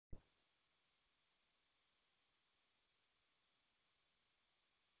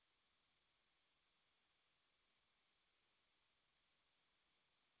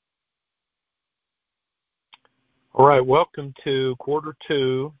All right, welcome to quarter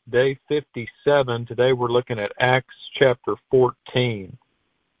 2, day 57. Today we're looking at Acts chapter 14.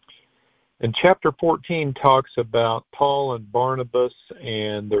 And chapter 14 talks about Paul and Barnabas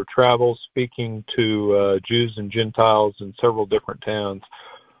and their travels speaking to Jews and Gentiles in several different towns.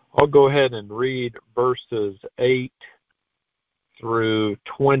 I'll go ahead and read verses 8 through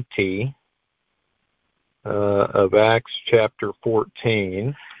 20 of Acts chapter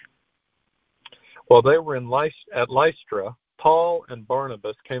 14. While they were at Lystra, Paul and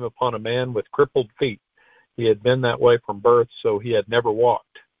Barnabas came upon a man with crippled feet. He had been that way from birth, so he had never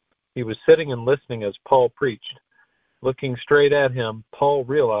walked. He was sitting and listening as Paul preached. Looking straight at him, Paul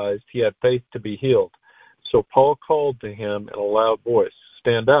realized he had faith to be healed. So Paul called to him in a loud voice,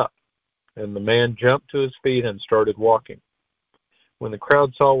 "Stand up." And the man jumped to his feet and started walking. When the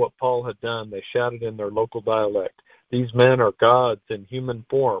crowd saw what Paul had done, they shouted in their local dialect, "These men are gods in human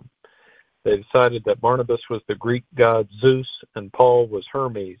form." They decided that Barnabas was the Greek god Zeus and Paul was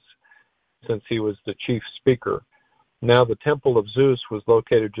Hermes, since he was the chief speaker. Now the temple of Zeus was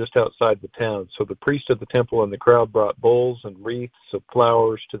located just outside the town, so the priest of the temple and the crowd brought bowls and wreaths of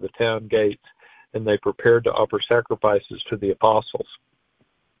flowers to the town gates, and they prepared to offer sacrifices to the apostles.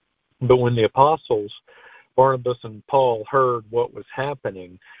 But when the apostles, Barnabas and Paul, heard what was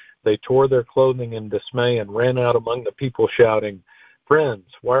happening, they tore their clothing in dismay and ran out among the people shouting,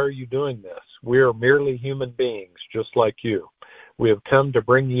 "Friends, why are you doing this? We are merely human beings, just like you. We have come to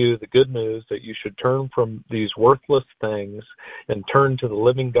bring you the good news that you should turn from these worthless things and turn to the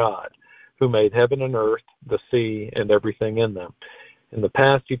living God, who made heaven and earth, the sea, and everything in them. In the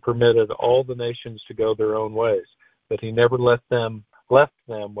past, he permitted all the nations to go their own ways, but he never left them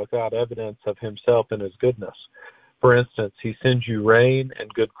without evidence of himself and his goodness. For instance, he sends you rain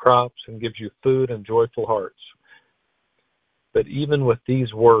and good crops and gives you food and joyful hearts." But even with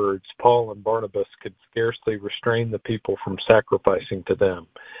these words, Paul and Barnabas could scarcely restrain the people from sacrificing to them.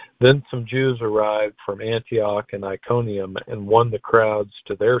 Then some Jews arrived from Antioch and Iconium and won the crowds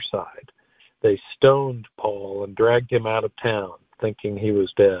to their side. They stoned Paul and dragged him out of town, thinking he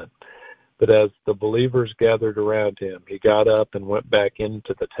was dead. But as the believers gathered around him, he got up and went back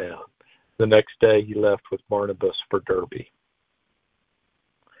into the town. The next day he left with Barnabas for Derbe.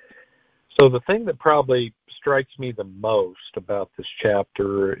 So the thing that probably strikes me the most about this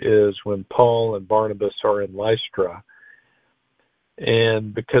chapter is when Paul and Barnabas are in Lystra.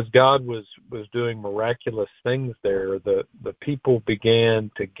 And because God was doing miraculous things there, the people began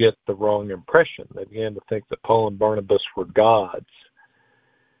to get the wrong impression. They began to think that Paul and Barnabas were gods.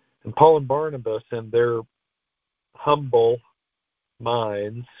 And Paul and Barnabas, in their humble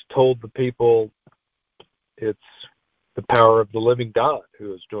minds, told the people it's the power of the living God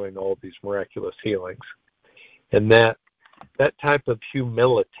who is doing all these miraculous healings. And that type of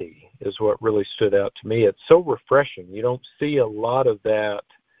humility is what really stood out to me. It's so refreshing. You don't see a lot of that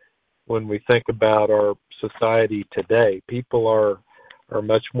when we think about our society today. People are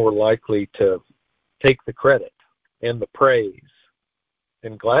much more likely to take the credit and the praise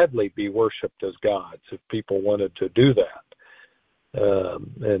and gladly be worshipped as gods if people wanted to do that,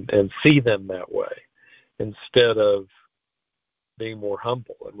 and see them that way, instead of being more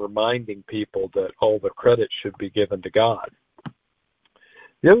humble and reminding people that all the credit should be given to God.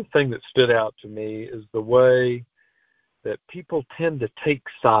 The other thing that stood out to me is the way that people tend to take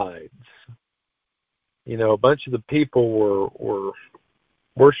sides. You know, a bunch of the people were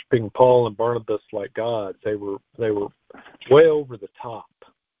worshiping Paul and Barnabas like gods. They were way over the top,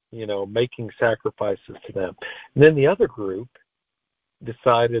 you know, making sacrifices to them. And then the other group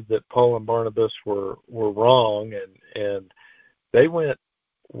decided that Paul and Barnabas were wrong, and they went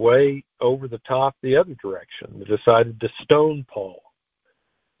way over the top the other direction. They decided to stone Paul,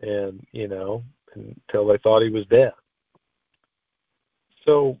 and until they thought he was dead.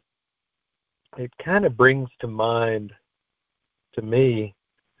 So it kind of brings to mind, to me,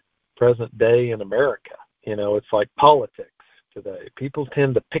 present day in America. You know, it's like politics today. People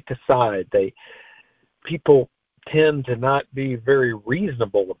tend to pick a side. People tend to not be very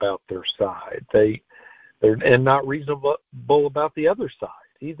reasonable about their side. They're not reasonable about the other side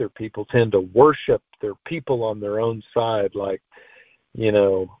either. People tend to worship their people on their own side like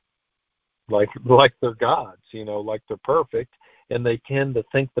they're gods, like they're perfect, and they tend to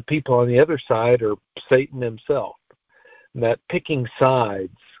think the people on the other side are Satan himself. And that picking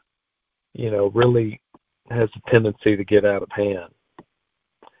sides, really has a tendency to get out of hand.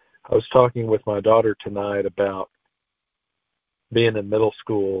 I was talking with my daughter tonight about being in middle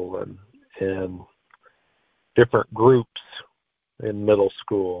school and different groups in middle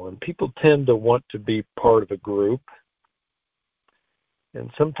school, and people tend to want to be part of a group, and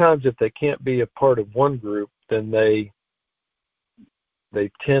sometimes if they can't be a part of one group, then they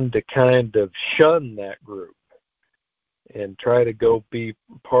tend to kind of shun that group and try to go be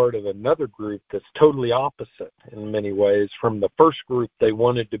part of another group that's totally opposite in many ways from the first group they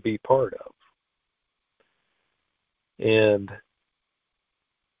wanted to be part of. And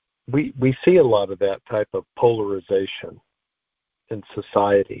we see a lot of that type of polarization in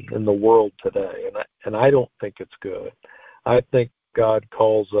society, in the world today, and I don't think it's good. I think God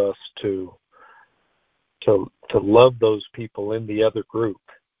calls us to love those people in the other group,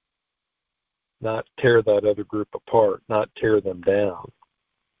 not tear that other group apart, not tear them down.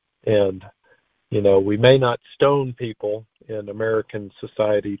 And, we may not stone people in American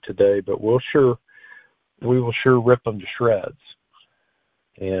society today, but we will sure rip them to shreds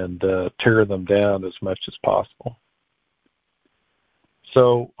and tear them down as much as possible.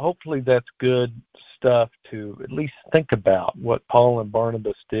 So hopefully that's good stuff to at least think about what Paul and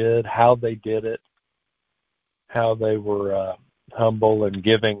Barnabas did, how they did it, how they were humble and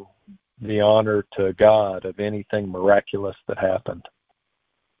giving the honor to God of anything miraculous that happened.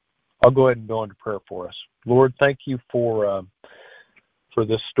 I'll go ahead and go into prayer for us. Lord, thank you for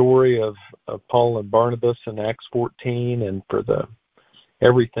this story of Paul and Barnabas in Acts 14 and for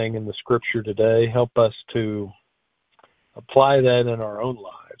everything in the Scripture today. Help us to apply that in our own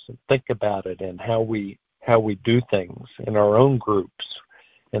lives and think about it and how we do things in our own groups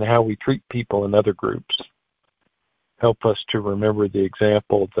and how we treat people in other groups. Help us to remember the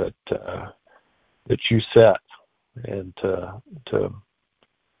example that you set and to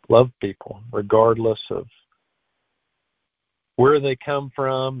love people regardless of where they come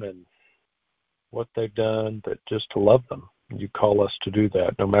from and what they've done, but just to love them. You call us to do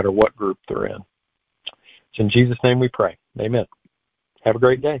that no matter what group they're in. It's in Jesus' name we pray. Amen. Have a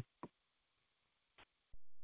great day.